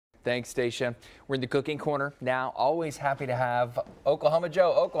Thanks, Stacia. We're in the cooking corner now. Always happy to have Oklahoma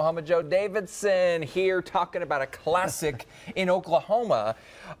Joe Davidson here talking about a classic in Oklahoma,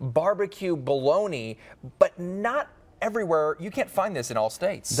 BBQ Bologna, but not everywhere. You can't find this in all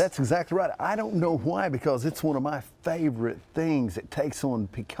states. That's exactly right. I don't know why, because it's one of my favorite things. It takes on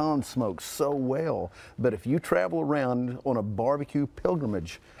pecan smoke so well. But if you travel around on a barbecue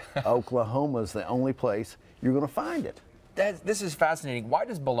pilgrimage, Oklahoma's the only place you're going to find it. This is fascinating. Why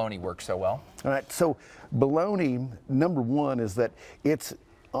does bologna work so well? All right, so bologna, number one, is that it's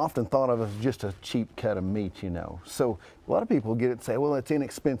often thought of as just a cheap cut of meat, you know. So a lot of people get it and say, well, it's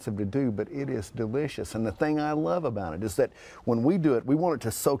inexpensive to do, but it is delicious. And the thing I love about it is that when we do it, we want it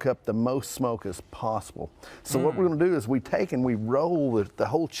to soak up the most smoke as possible. So what we're going to do is we take and we roll the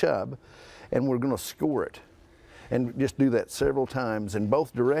whole chub, and we're going to score it. And just do that several times in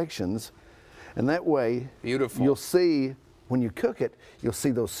both directions. And that way, beautiful, you'll see, when you cook it, you'll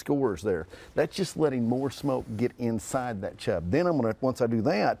see those scores there. That's just letting more smoke get inside that chub. Then once I do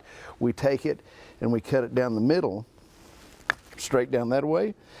that, we take it and we cut it down the middle, straight down that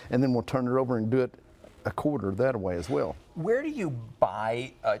way, and then we'll turn it over and do it a quarter that way as well. Where do you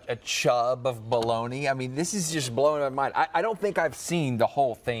buy a chub of bologna? I mean, this is just blowing my mind. I don't think I've seen the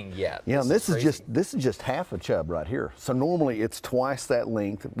whole thing yet. Yeah, this is just half a chub right here. So normally it's twice that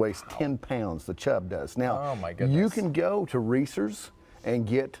length. It weighs 10 pounds, the chub does. Now, oh my goodness, you can go to Reese's and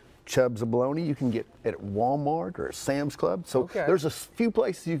get chubs of bologna. You can get it at Walmart or at Sam's Club. So there's a few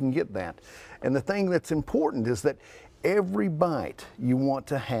places you can get that. And the thing that's important is that every bite you want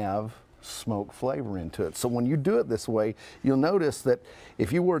to have smoke flavor into it. So when you do it this way, you'll notice that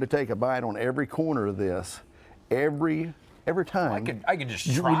if you were to take a bite on every corner of this, every time, I could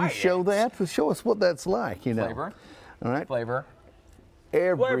just try. Will you show that? Show us what that's like, you know. Flavor. All right. Flavor.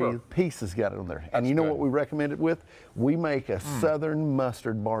 Every piece has got it on there. And you know what we recommend it with? We make a Southern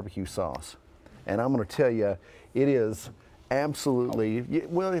mustard barbecue sauce. And I'm going to tell you, it is absolutely,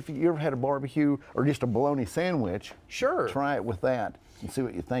 well, if you ever had a barbecue or just a bologna sandwich, sure, try it with that and see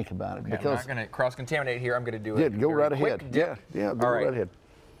what you think about it. Okay, because I'm not going to cross-contaminate here. I'm going to do it. Go right ahead. Yeah, go right ahead.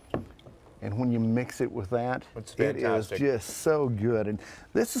 And when you mix it with that, it is just so good. And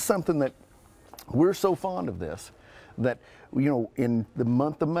this is something that we're so fond of this, that, you know, in the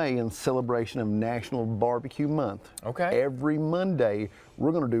month of May, in celebration of National Barbecue Month, every Monday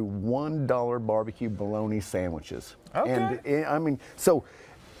we're going to do $1 barbecue bologna sandwiches. And I mean, so,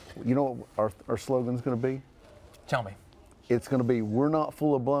 you know what our slogan's going to be? Tell me. It's going to be, we're not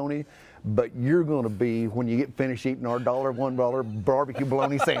full of bologna, but you're going to be when you get finished eating our $1 barbecue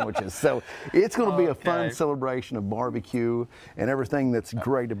bologna sandwiches. So it's going to be a fun celebration of barbecue and everything that's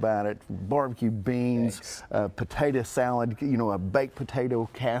great about it. Barbecue beans, potato salad, you know, a baked potato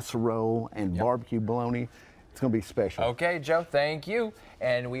casserole, and barbecue bologna. It's going to be special. Okay, Joe, thank you.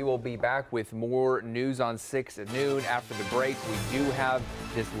 And we will be back with more news on 6 at noon. After the break, we do have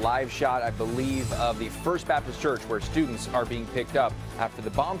this live shot, I believe, of the First Baptist Church, where students are being picked up after the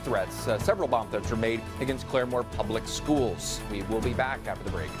bomb threats. Several bomb threats were made against Claremore Public Schools. We will be back after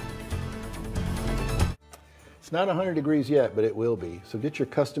the break. It's not 100 degrees yet, but it will be. So get your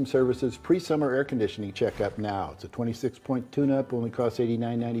Custom Services pre-summer air conditioning checkup now. It's a 26-point tune-up, only costs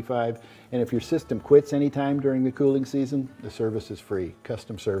 $89.95. And if your system quits anytime during the cooling season, the service is free.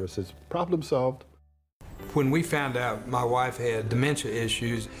 Custom Services, problem solved. When we found out my wife had dementia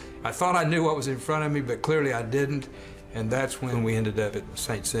issues, I thought I knew what was in front of me, but clearly I didn't. And that's when we ended up at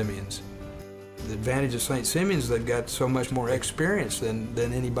St. Simeon's. The advantage of St. Simeon's, they've got so much more experience than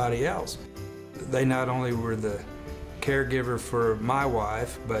anybody else. They not only were the caregiver for my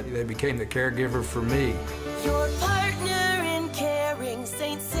wife, but they became the caregiver for me. Your partner in caring,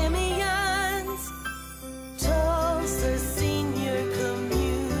 St. Simeon's, Tulsa Senior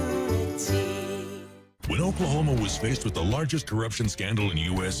Community. When Oklahoma was faced with the largest corruption scandal in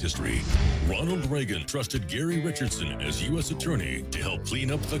U.S. history, Ronald Reagan trusted Gary Richardson as U.S. Attorney to help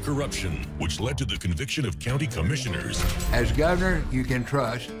clean up the corruption, which led to the conviction of county commissioners. As governor, you can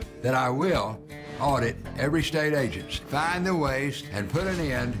trust that I will audit every state agency, find the waste, and put an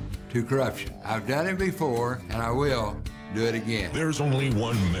end to corruption. I've done it before, and I will do it again. There's only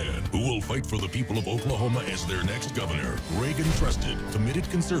one man who will fight for the people of Oklahoma as their next governor. Reagan-trusted, committed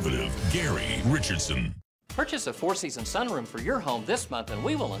conservative, Gary Richardson. Purchase a 4-season sunroom for your home this month and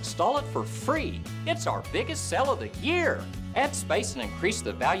we will install it for free. It's our biggest sale of the year. Add space and increase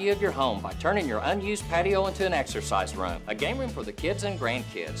the value of your home by turning your unused patio into an exercise room, a game room for the kids and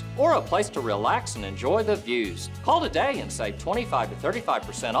grandkids, or a place to relax and enjoy the views. Call today and save 25 to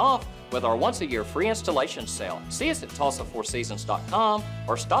 35% off with our once-a-year free installation sale. See us at TulsaFourSeasons.com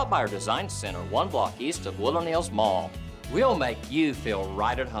or stop by our design center 1 block east of Woodland Hills Mall. We'll make you feel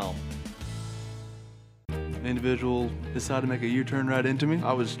right at home. An individual decided to make a U-turn right into me.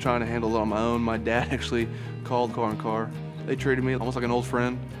 I was trying to handle it on my own. My dad actually called Car and Car. They treated me almost like an old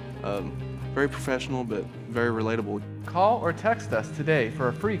friend. Very professional, but very relatable. Call or text us today for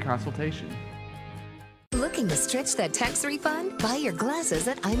a free consultation. Looking to stretch that tax refund? Buy your glasses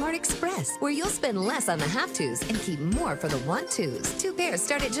at iMart Express, where you'll spend less on the have-tos and keep more for the want-tos. 2 pairs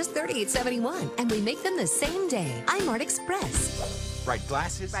start at just $38.71, and we make them the same day. iMart Express. Right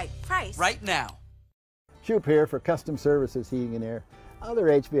glasses, right price, right now. Shoop here for Custom Services Heating and Air. Other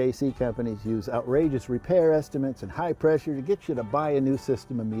HVAC companies use outrageous repair estimates and high pressure to get you to buy a new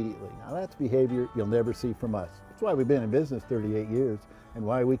system immediately. Now that's behavior you'll never see from us. That's why we've been in business 38 years and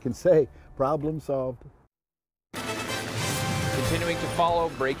why we can say problem solved. Continuing to follow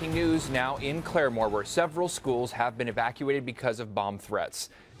breaking news now in Claremore, where several schools have been evacuated because of bomb threats.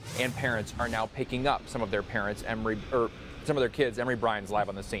 And parents are now picking up some of their kids. Emery Bryan's live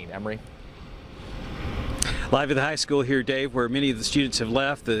on the scene. Emery. Live at the high school here, Dave, where many of the students have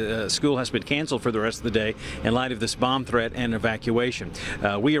left. The school has been canceled for the rest of the day in light of this bomb threat and evacuation.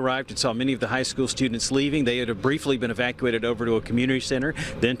 We arrived and saw many of the high school students leaving. They had briefly been evacuated over to a community center,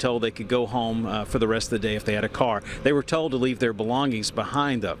 then told they could go home for the rest of the day if they had a car. They were told to leave their belongings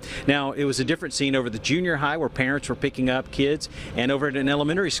behind, though. Now, it was a different scene over the junior high where parents were picking up kids, and over at an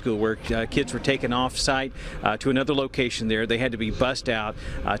elementary school where kids were taken off-site to another location there. They had to be bussed out,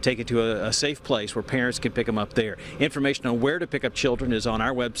 taken to a safe place where parents could pick them up there. Information on where to pick up children is on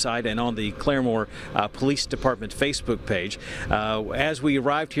our website and on the Claremore Police Department Facebook page. As we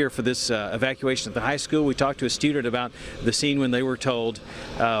arrived here for this evacuation at the high school, we talked to a student about the scene when they were told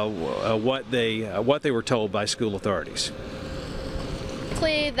what they were told by school authorities.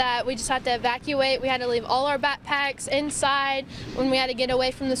 That we just had to evacuate. We had to leave all our backpacks inside when we had to get away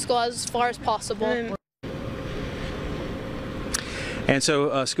from the school as far as possible. And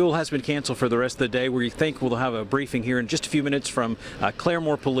so school has been canceled for the rest of the day. We think we'll have a briefing here in just a few minutes from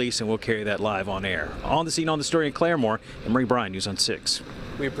Claremore Police, and we'll carry that live on air. On the scene, on the story in Claremore, Emery Bryan, News on 6.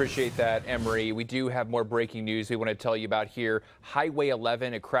 We appreciate that, Emery. We do have more breaking news we want to tell you about here. Highway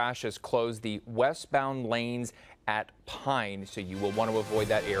 11, a crash has closed the westbound lanes at Pine, so you will want to avoid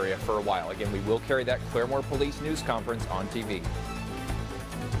that area for a while. Again, we will carry that Claremore Police news conference on TV.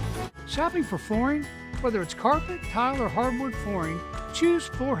 Shopping for flooring? Whether it's carpet, tile, or hardwood flooring, choose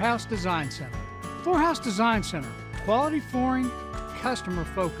Floor House Design Center. Floor House Design Center, quality flooring, customer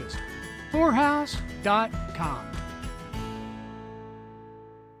focused. floorhouse.com.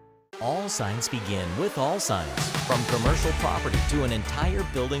 All signs begin with All Signs. From commercial property to an entire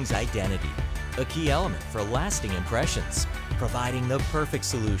building's identity. A key element for lasting impressions. Providing the perfect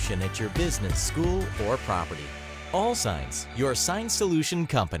solution at your business, school, or property. All Signs, your sign solution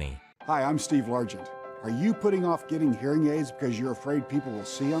company. Hi, I'm Steve Largent. Are you putting off getting hearing aids because you're afraid people will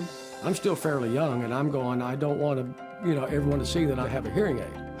see them? I'm still fairly young, and I don't want to, everyone to see that I have a hearing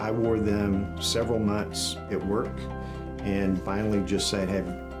aid. I wore them several months at work, and finally just said,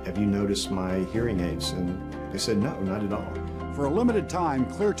 have you noticed my hearing aids? And they said, no, not at all. For a limited time,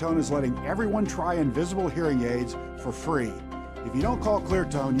 Cleartone is letting everyone try invisible hearing aids for free. If you don't call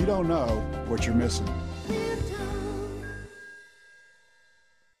Cleartone, you don't know what you're missing.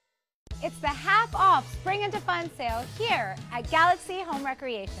 It's the half-off Spring into Fun sale here at Galaxy Home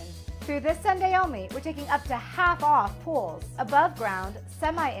Recreation. Through this Sunday only, we're taking up to half off pools, above ground,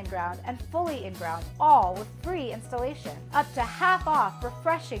 semi-in-ground, and fully in-ground, all with free installation. Up to half off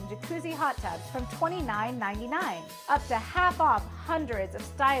refreshing jacuzzi hot tubs from $29.99. Up to half off hundreds of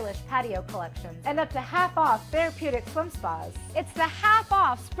stylish patio collections. And up to half off therapeutic swim spas. It's the half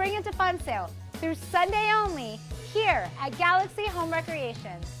off Spring into Fun sale through Sunday only here at Galaxy Home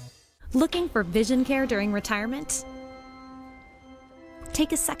Recreation. Looking for vision care during retirement?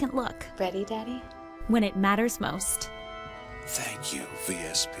 Take a second look. Ready, Daddy? When it matters most. Thank you,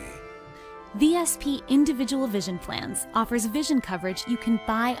 VSP. VSP Individual Vision Plans offers vision coverage you can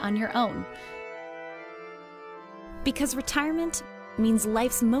buy on your own. Because retirement means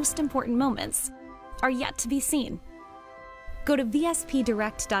life's most important moments are yet to be seen. Go to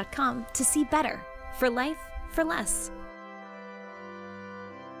vspdirect.com to see better for life for less.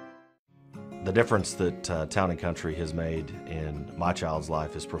 The difference that Town & Country has made in my child's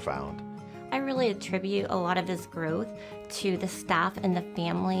life is profound. I really attribute a lot of his growth to the staff and the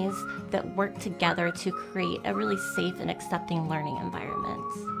families that work together to create a really safe and accepting learning environment.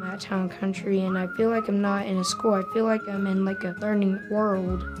 I'm at Town & Country and I feel like I'm not in a school. I feel like I'm in like a learning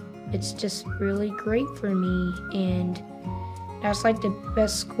world. It's just really great for me, and that's like the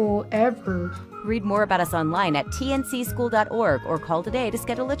best school ever. Read more about us online at tncschool.org or call today to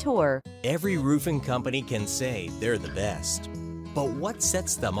schedule a tour. Every roofing company can say they're the best, but what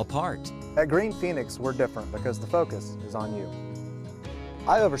sets them apart? At Green Phoenix, we're different because the focus is on you.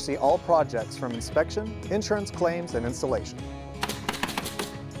 I oversee all projects from inspection, insurance claims, and installation.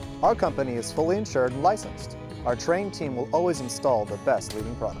 Our company is fully insured and licensed. Our trained team will always install the best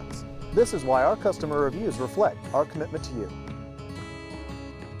leading products. This is why our customer reviews reflect our commitment to you.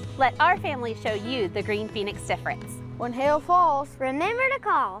 Let our family show you the Green Phoenix difference. When hail falls, remember to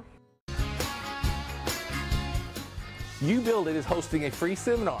call. You Build It is hosting a free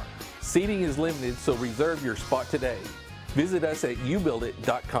seminar. Seating is limited, so reserve your spot today. Visit us at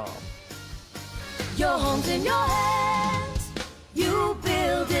youbuildit.com. Your home's in your hands. You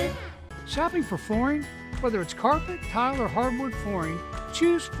build it. Shopping for flooring? Whether it's carpet, tile, or hardwood flooring,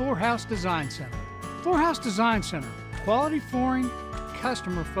 choose Floor House Design Center. Floor House Design Center. Quality flooring,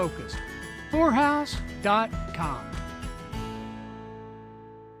 customer focused. floorhouse.com.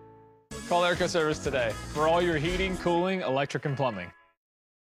 Call Airco Service today for all your heating, cooling, electric, and plumbing.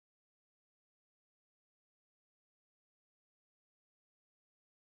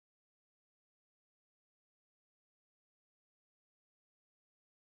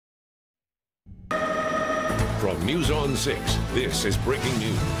 From News on 6, this is breaking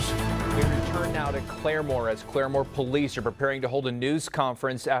news. We return now to Claremore as Claremore police are preparing to hold a news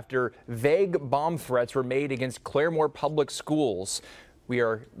conference after vague bomb threats were made against Claremore public schools. We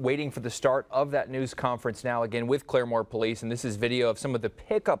are waiting for the start of that news conference now, again with Claremore police, and this is video of some of the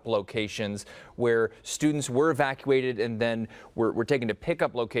pickup locations where students were evacuated and then were taken to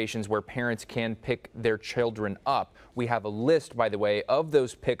pickup locations where parents can pick their children up. We have a list, by the way, of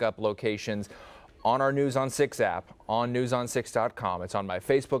those pickup locations on our News on 6 app, on newson6.com. It's on my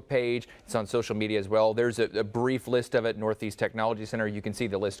Facebook page. It's on social media as well. There's a brief list of it, Northeast Technology Center. You can see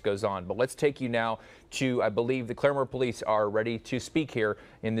the list goes on. But let's take you now to, I believe, the Claremore police are ready to speak here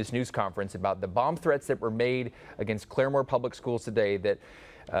in this news conference about the bomb threats that were made against Claremore public schools today that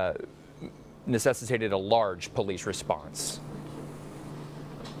necessitated a large police response.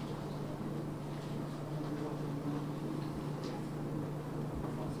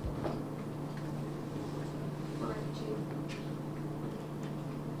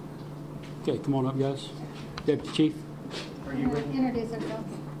 Okay, come on up, guys. Deputy Chief. Are you ready? Introduce yourself.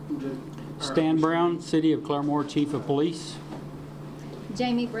 Stan Brown, City of Claremore Chief of Police.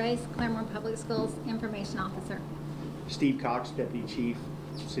 Jamie Brace, Claremore Public Schools Information Officer. Steve Cox, Deputy Chief,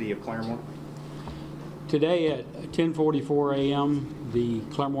 City of Claremore. Today at 10:44 a.m., the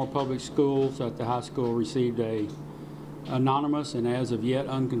Claremore Public Schools at the high school received a anonymous and as of yet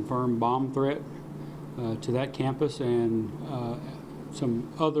unconfirmed bomb threat to that campus and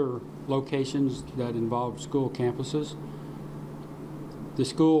some other locations that involve school campuses. The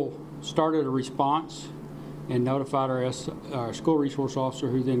school started a response and notified our school resource officer,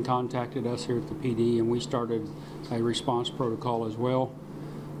 who then contacted us here at the PD, and we started a response protocol as well.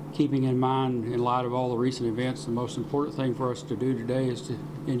 Keeping in mind, in light of all the recent events, the most important thing for us to do today is to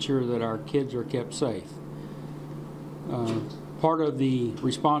ensure that our kids are kept safe. Part of the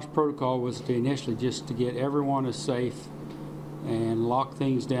response protocol was to initially just to get everyone as safe and lock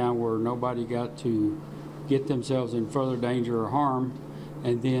things down where nobody got to get themselves in further danger or harm.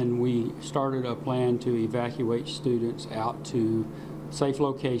 And then we started a plan to evacuate students out to safe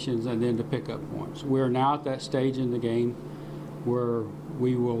locations and then to pickup points. We're now at that stage in the game where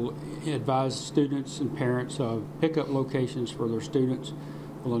we will advise students and parents of pickup locations for their students.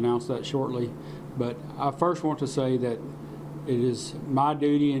 We'll announce that shortly. But I first want to say that it is my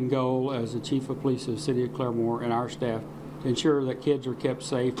duty and goal as the Chief of Police of the City of Claremore and our staff to ensure that kids are kept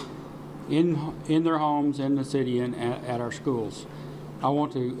safe in their homes, in the city, and at our schools. I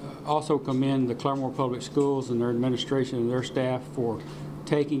want to also commend the Claremore Public Schools and their administration and their staff for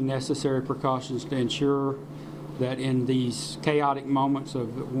taking necessary precautions to ensure that in these chaotic moments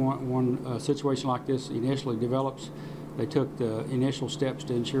of one situation like this initially develops, they took the initial steps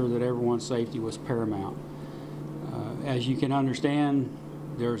to ensure that everyone's safety was paramount. As you can understand,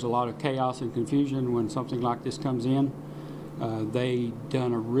 there's a lot of chaos and confusion when something like this comes in. They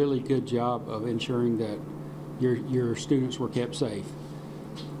done a really good job of ensuring that your students were kept safe.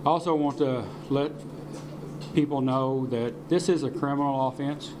 I also want to let people know that this is a criminal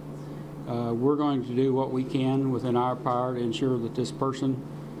offense. We're going to do what we can within our power to ensure that this person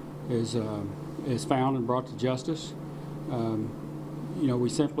is found and brought to justice. You know, we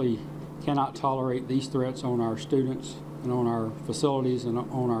simply cannot tolerate these threats on our students and on our facilities and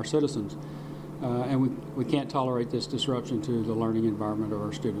on our citizens. and we can't tolerate this disruption to the learning environment of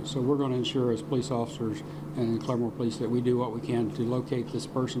our students. So we're going to ensure as police officers and Claremore Police that we do what we can to locate this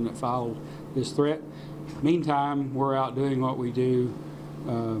person that filed this threat. Meantime, we're out doing what we do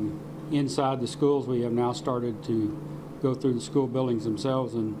inside the schools. We have now started to go through the school buildings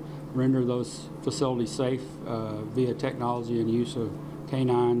themselves and render those facilities safe via technology and use of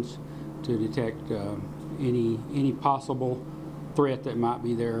canines to detect any possible threat that might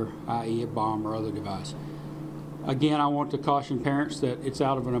be there, i.e. a bomb or other device. Again, I want to caution parents that it's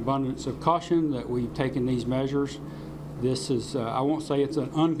out of an abundance of caution that we've taken these measures. This is, I won't say it's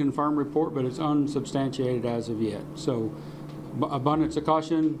an unconfirmed report, but it's unsubstantiated as of yet. So, abundance of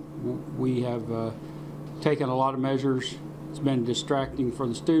caution, we have taken a lot of measures. It's been distracting for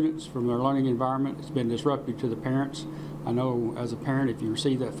the students from their learning environment. It's been disruptive to the parents. I know as a parent, if you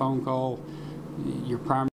receive that phone call, your primary